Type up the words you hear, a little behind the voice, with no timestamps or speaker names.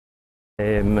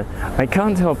I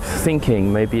can't help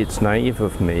thinking, maybe it's naive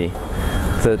of me,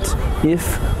 that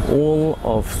if all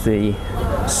of the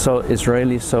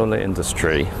Israeli solar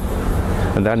industry,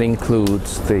 and that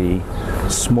includes the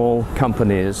small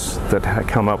companies that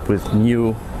come up with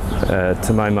new,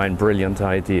 to my mind, brilliant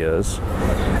ideas,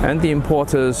 and the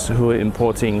importers who are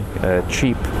importing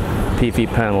cheap PV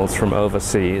panels from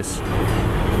overseas,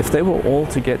 if they were all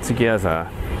to get together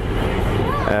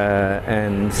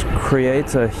and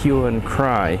create a hue and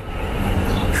cry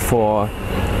for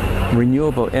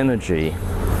renewable energy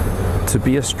to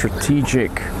be a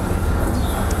strategic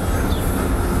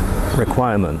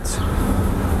requirement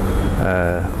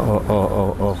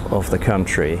of the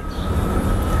country,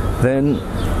 then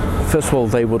first of all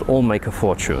they would all make a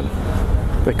fortune,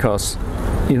 because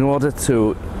in order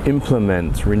to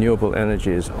implement renewable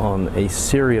energies on a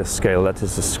serious scale, that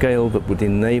is a scale that would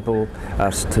enable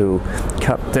us to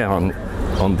cut down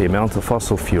on the amount of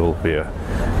fossil fuel we're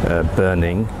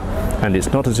burning, and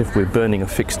it's not as if we're burning a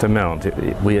fixed amount,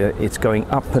 it's going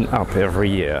up and up every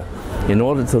year. In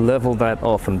order to level that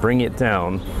off and bring it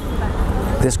down,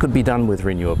 this could be done with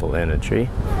renewable energy,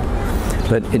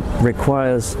 but it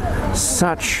requires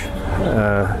such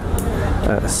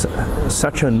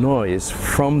a noise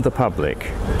from the public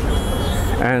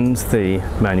and the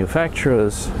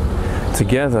manufacturers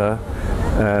together,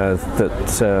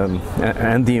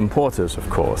 and the importers, of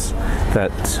course,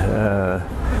 that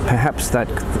perhaps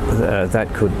that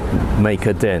could make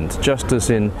a dent. Just as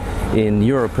in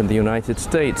Europe and the United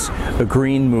States, a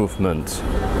green movement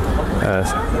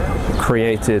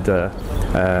created a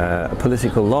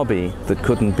political lobby that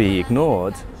couldn't be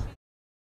ignored.